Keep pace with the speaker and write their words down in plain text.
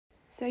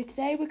So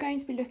today we're going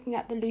to be looking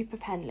at the loop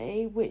of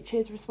Henle, which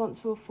is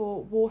responsible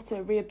for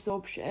water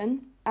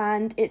reabsorption,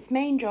 and its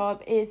main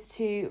job is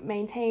to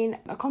maintain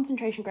a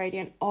concentration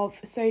gradient of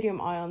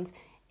sodium ions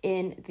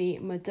in the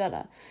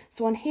medulla.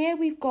 So on here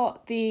we've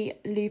got the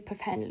loop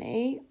of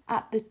Henle.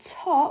 At the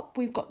top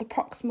we've got the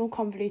proximal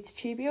convoluted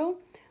tubule,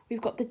 we've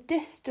got the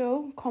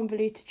distal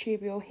convoluted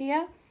tubule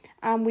here,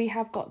 and we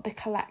have got the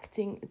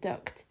collecting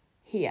duct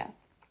here.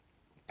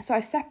 So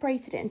I've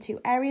separated it in two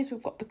areas.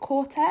 We've got the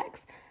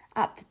cortex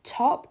at the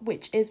top,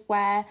 which is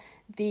where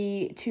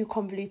the two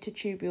convoluted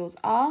tubules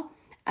are,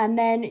 and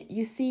then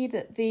you see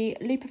that the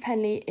loop of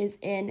Henle is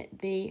in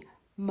the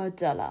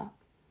medulla.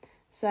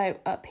 So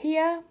up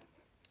here,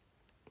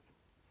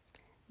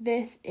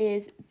 this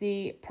is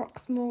the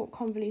proximal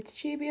convoluted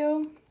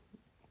tubule.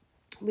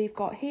 We've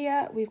got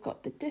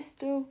the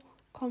distal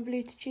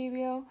convoluted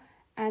tubule,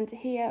 and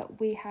here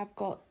we have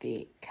got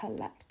the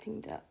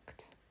collecting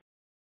duct.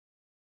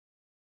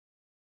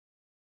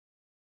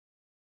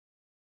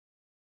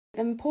 The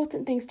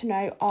important things to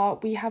know are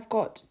we have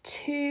got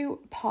two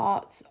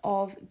parts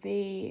of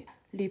the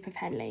loop of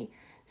Henle.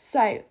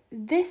 So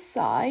this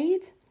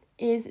side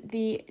is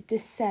the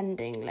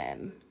descending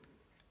limb,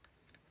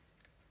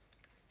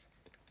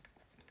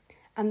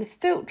 and the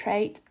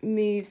filtrate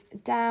moves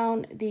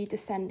down the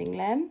descending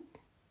limb,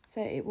 so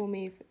it will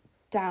move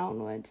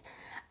downwards.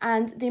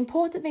 And the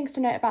important things to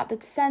note about the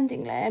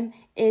descending limb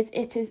is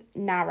it is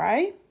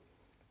narrow,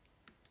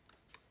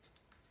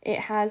 it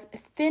has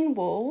thin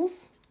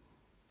walls,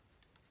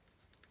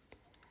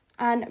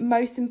 and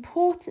most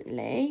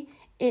importantly,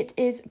 it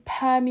is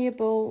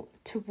permeable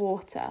to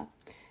water.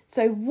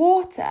 So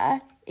water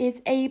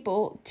is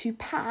able to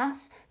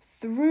pass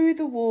through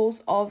the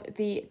walls of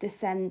the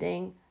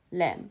descending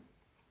limb.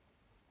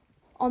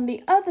 On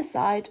the other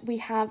side, we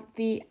have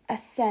the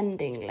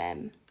ascending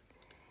limb.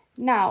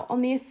 Now, on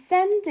the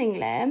ascending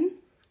limb,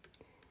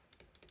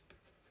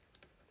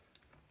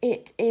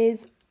 it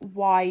is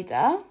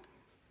wider,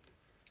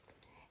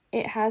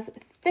 it has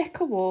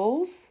thicker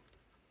walls,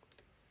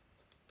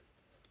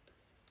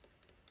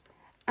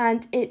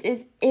 and it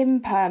is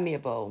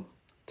impermeable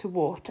to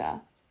water.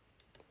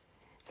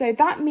 So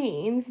that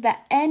means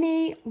that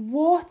any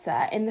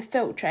water in the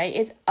filtrate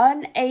is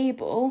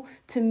unable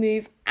to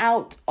move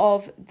out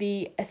of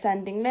the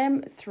ascending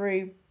limb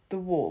through the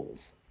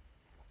walls.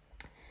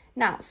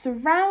 Now,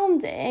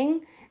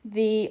 surrounding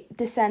the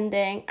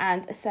descending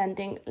and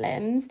ascending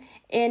limbs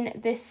in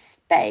this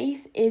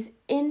space is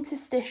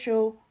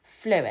interstitial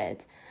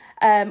fluid,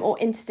 or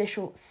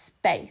interstitial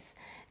space.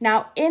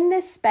 Now, in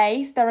this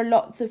space, there are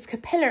lots of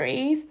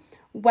capillaries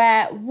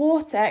where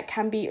water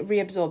can be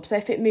reabsorbed. So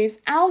if it moves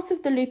out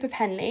of the loop of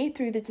Henle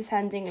through the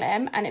descending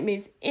limb and it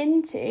moves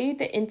into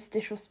the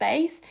interstitial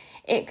space,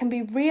 it can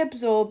be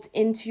reabsorbed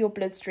into your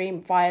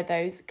bloodstream via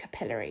those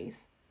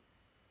capillaries.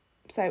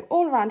 So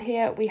all around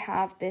here, we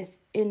have this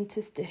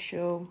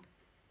interstitial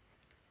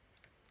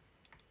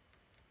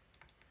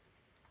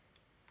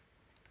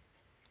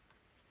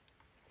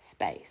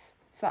space.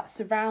 So that's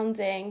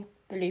surrounding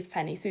the loop of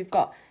Henle. So we've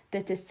got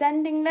the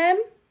descending limb,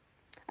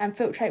 and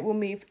filtrate will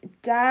move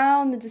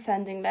down the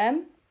descending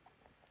limb,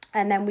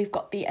 and then we've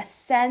got the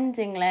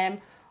ascending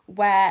limb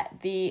where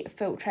the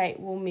filtrate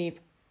will move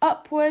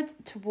upwards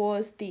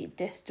towards the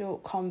distal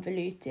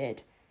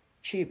convoluted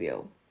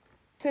tubule.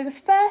 So the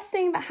first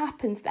thing that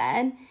happens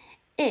then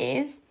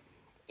is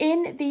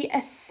in the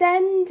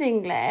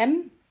ascending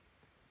limb,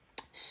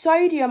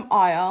 sodium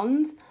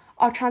ions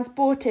are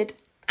transported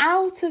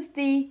out of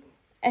the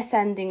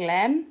ascending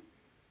limb.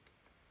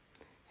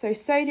 So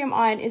sodium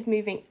ion is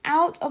moving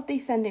out of the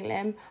ascending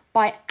limb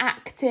by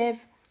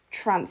active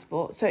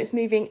transport. So it's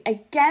moving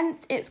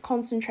against its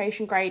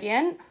concentration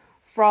gradient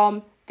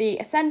from the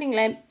ascending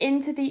limb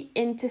into the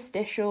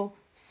interstitial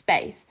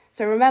space.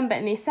 So remember,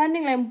 in the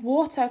ascending limb,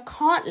 water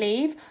can't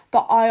leave,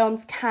 but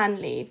ions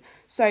can leave.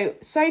 So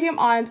sodium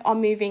ions are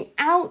moving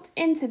out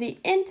into the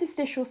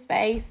interstitial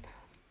space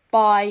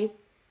by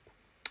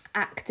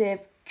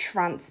active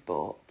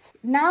transport.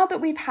 Now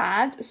that we've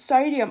had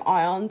sodium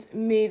ions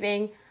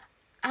moving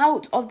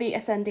out of the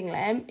ascending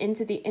limb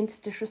into the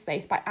interstitial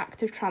space by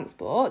active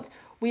transport,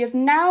 we have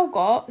now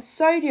got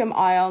sodium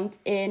ions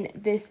in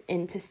this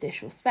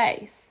interstitial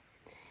space.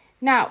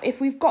 Now,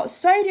 if we've got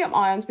sodium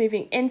ions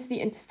moving into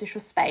the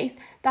interstitial space,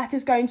 that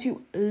is going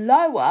to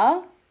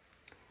lower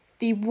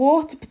the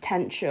water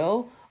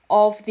potential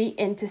of the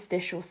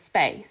interstitial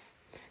space.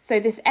 So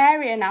this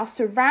area now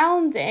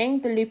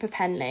surrounding the loop of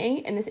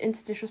Henle in this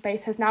interstitial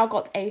space has now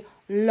got a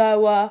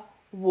lower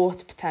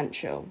water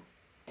potential.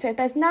 So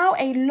there's now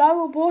a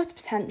lower water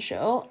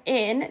potential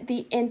in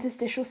the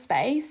interstitial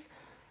space.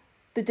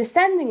 The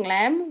descending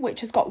limb,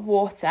 which has got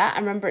water,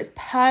 and remember it's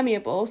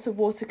permeable, so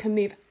water can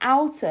move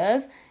out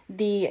of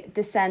the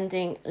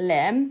descending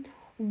limb.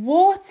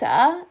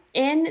 Water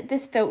in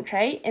this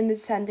filtrate in the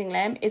descending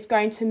limb is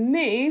going to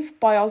move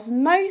by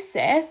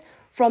osmosis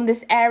from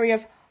this area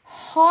of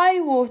high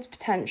water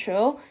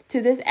potential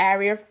to this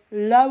area of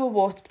lower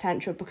water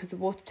potential, because the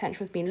water potential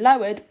has been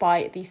lowered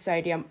by the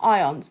sodium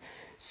ions.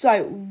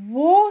 So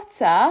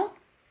water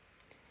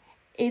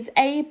is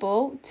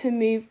able to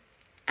move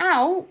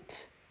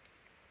out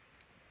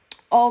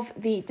of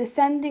the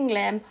descending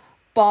limb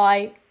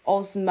by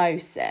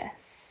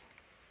osmosis.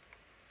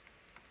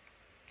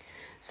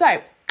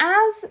 So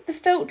as the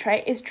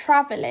filtrate is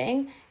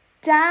travelling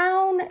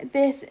down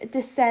this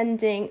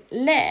descending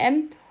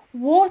limb,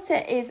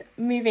 water is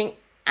moving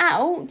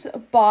out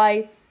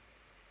by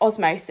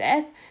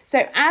osmosis.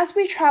 So as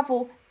we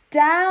travel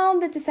down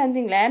the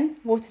descending limb,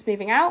 water's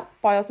moving out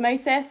by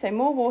osmosis, so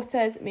more water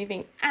is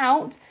moving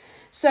out.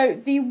 So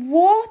the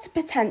water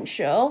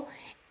potential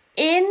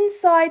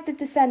inside the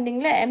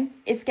descending limb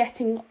is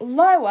getting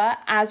lower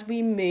as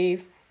we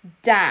move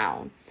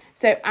down.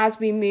 So as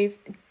we move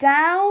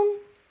down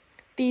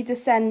the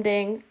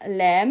descending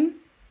limb,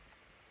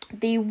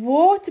 the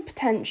water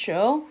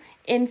potential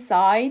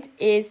inside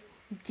is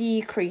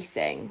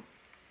decreasing.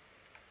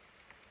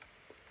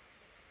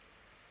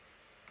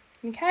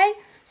 Okay,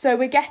 so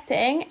we're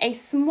getting a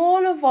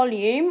smaller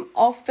volume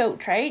of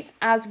filtrate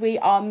as we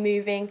are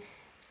moving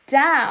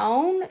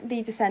down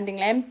the descending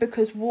limb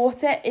because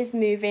water is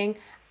moving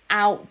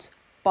out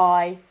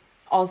by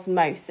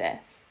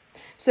osmosis.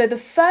 So the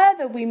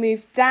further we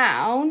move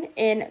down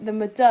in the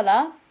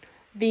medulla,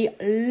 the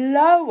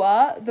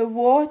lower the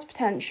water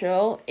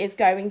potential is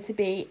going to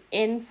be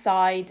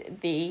inside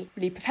the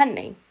loop of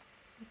Henle.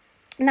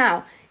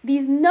 Now,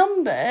 these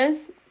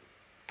numbers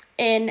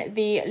in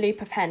the loop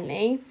of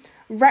Henle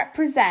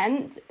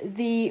represent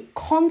the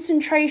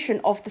concentration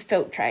of the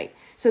filtrate.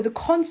 So the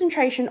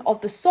concentration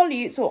of the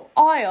solutes or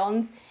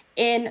ions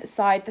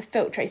inside the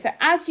filtrate. So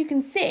as you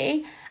can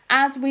see,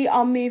 as we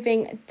are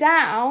moving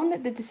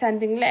down the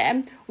descending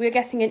limb, we are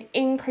getting an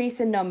increase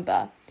in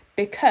number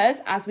because,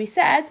 as we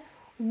said,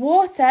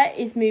 water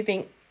is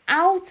moving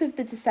out of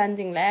the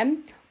descending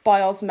limb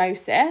by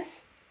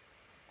osmosis.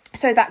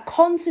 So that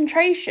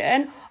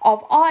concentration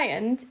of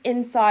ions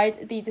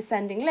inside the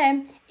descending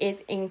limb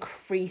is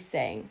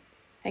increasing.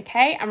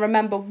 Okay, and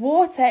remember,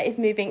 water is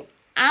moving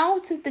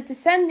out of the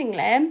descending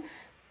limb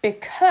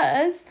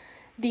because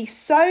the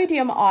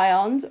sodium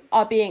ions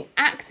are being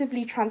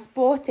actively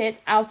transported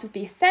out of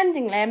the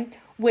ascending limb,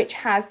 which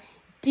has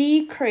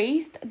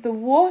decreased the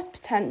water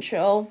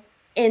potential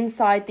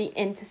inside the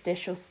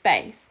interstitial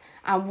space.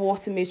 And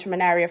water moves from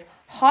an area of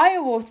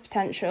higher water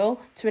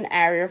potential to an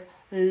area of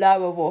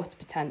lower water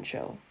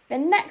potential. The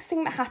next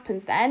thing that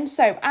happens then,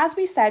 so as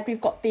we said,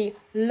 we've got the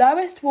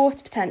lowest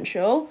water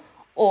potential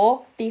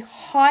or the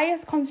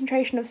highest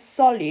concentration of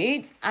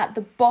solutes at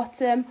the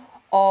bottom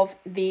of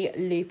the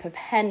loop of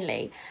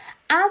Henle.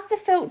 As the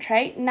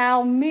filtrate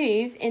now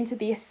moves into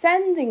the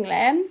ascending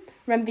limb,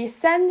 remember the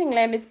ascending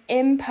limb is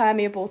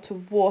impermeable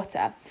to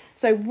water.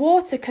 So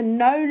water can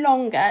no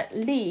longer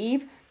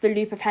leave the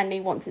loop of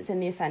Henle once it's in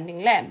the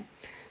ascending limb.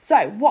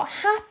 So what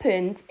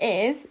happens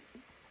is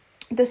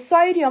the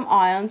sodium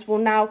ions will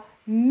now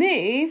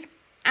move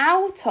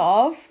out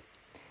of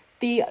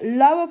the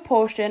lower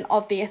portion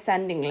of the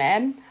ascending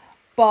limb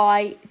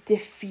by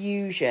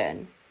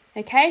diffusion.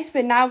 Okay, so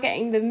we're now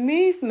getting the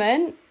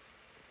movement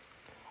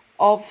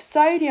of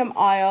sodium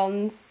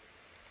ions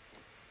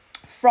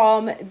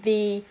from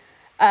the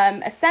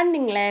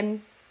ascending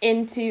limb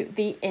into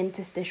the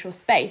interstitial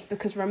space,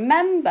 because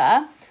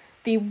remember,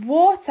 the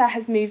water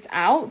has moved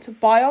out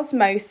by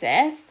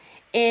osmosis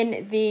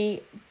in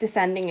the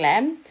descending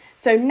limb.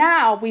 So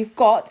now we've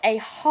got a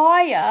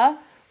higher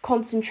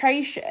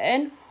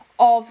concentration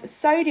of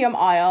sodium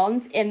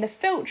ions in the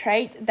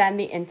filtrate than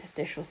the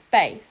interstitial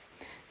space.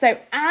 So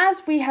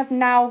as we have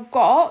now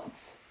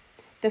got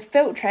the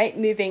filtrate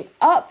moving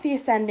up the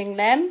ascending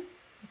limb,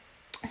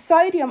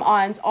 sodium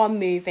ions are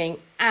moving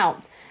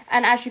out.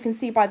 And as you can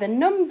see by the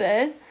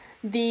numbers,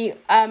 the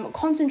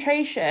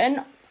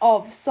concentration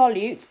of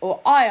solutes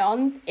or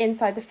ions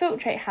inside the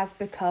filtrate has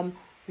become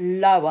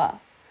lower.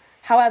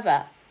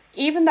 However,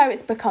 even though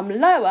it's become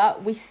lower,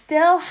 we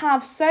still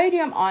have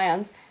sodium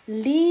ions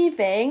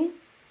leaving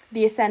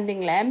the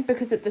ascending limb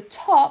because at the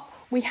top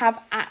we have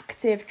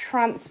active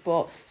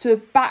transport. So we're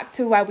back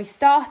to where we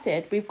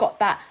started. We've got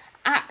that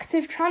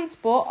active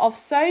transport of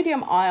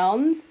sodium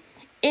ions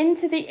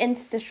into the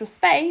interstitial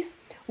space,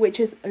 which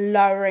is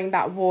lowering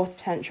that water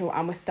potential,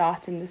 and we're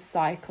starting the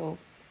cycle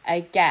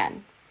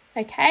again.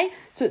 Okay,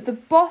 so at the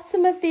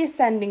bottom of the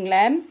ascending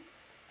limb,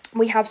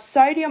 we have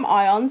sodium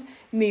ions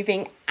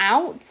moving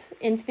out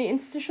into the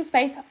interstitial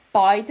space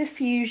by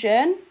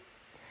diffusion.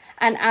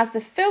 And as the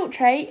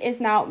filtrate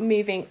is now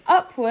moving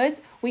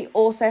upwards, we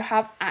also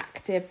have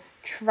active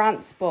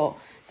transport.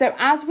 So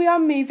as we are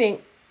moving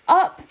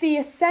up the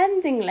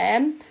ascending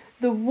limb,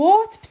 the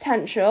water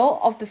potential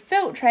of the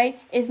filtrate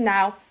is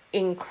now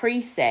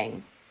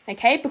increasing.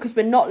 Okay, because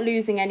we're not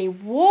losing any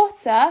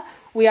water,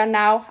 we are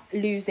now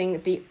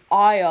losing the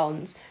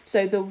ions.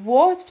 So the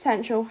water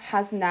potential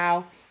has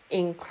now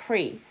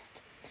increased.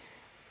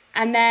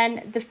 And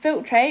then the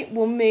filtrate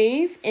will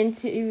move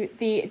into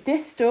the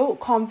distal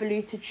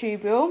convoluted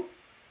tubule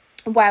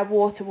where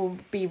water will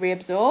be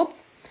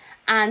reabsorbed,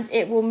 and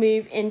it will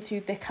move into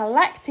the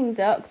collecting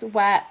duct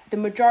where the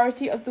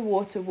majority of the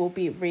water will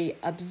be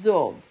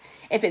reabsorbed.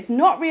 If it's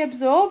not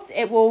reabsorbed,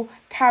 it will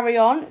carry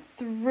on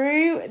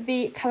through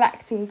the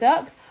collecting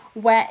duct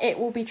where it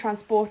will be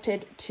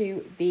transported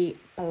to the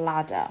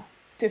bladder.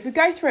 So if we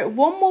go through it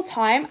one more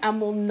time and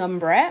we'll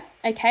number it,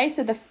 okay,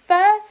 so the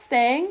first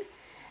thing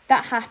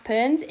that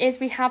happens is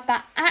we have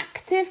that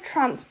active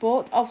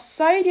transport of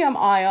sodium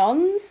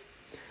ions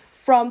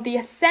from the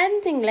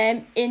ascending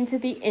limb into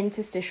the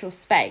interstitial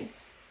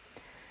space.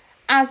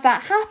 As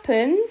that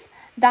happens,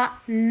 that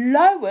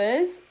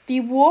lowers the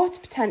water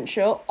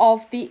potential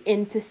of the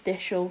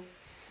interstitial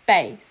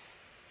space.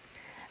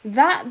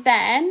 That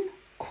then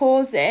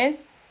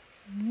causes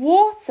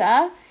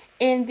water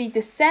in the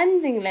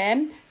descending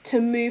limb to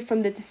move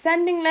from the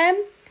descending limb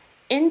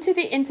into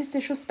the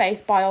interstitial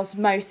space by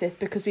osmosis,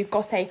 because we've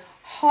got a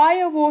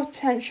higher water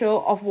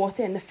potential of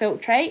water in the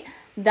filtrate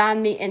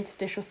than the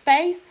interstitial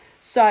space.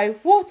 So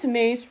water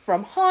moves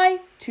from high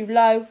to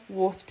low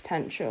water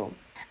potential.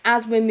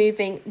 As we're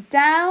moving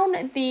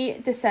down the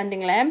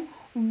descending limb,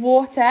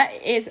 water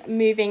is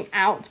moving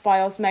out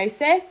by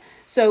osmosis.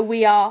 So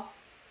we are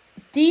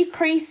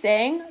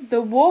decreasing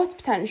the water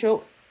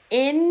potential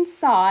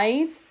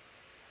inside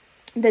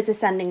the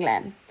descending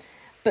limb.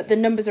 But the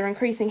numbers are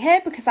increasing here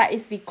because that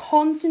is the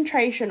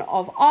concentration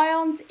of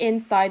ions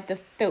inside the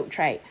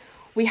filtrate.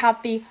 We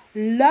have the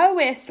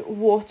lowest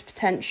water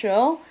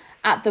potential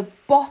at the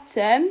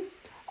bottom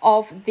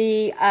of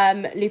the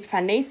loop of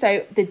Henle.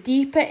 So the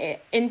deeper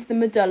into the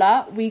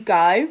medulla we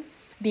go,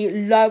 the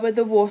lower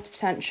the water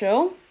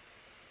potential.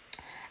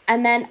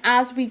 And then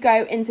as we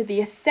go into the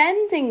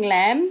ascending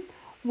limb,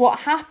 what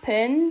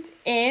happened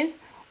is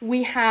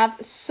we have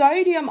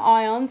sodium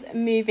ions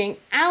moving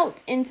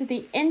out into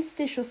the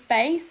interstitial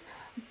space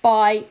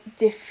by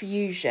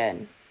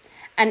diffusion.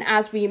 And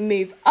as we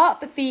move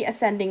up the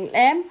ascending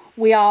limb,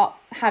 we are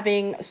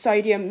having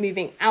sodium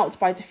moving out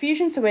by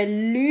diffusion. So we're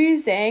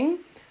losing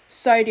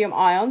sodium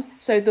ions.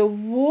 So the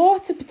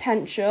water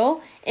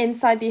potential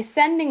inside the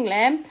ascending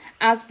limb,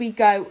 as we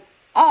go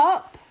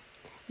up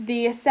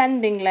the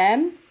ascending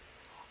limb,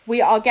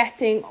 we are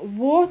getting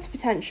water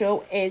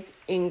potential is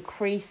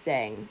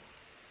increasing.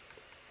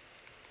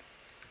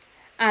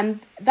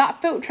 And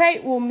that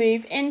filtrate will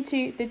move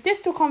into the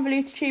distal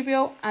convoluted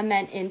tubule and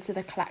then into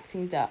the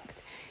collecting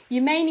duct.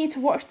 You may need to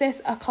watch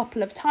this a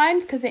couple of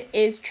times because it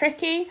is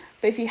tricky,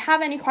 but if you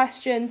have any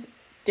questions,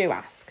 do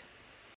ask.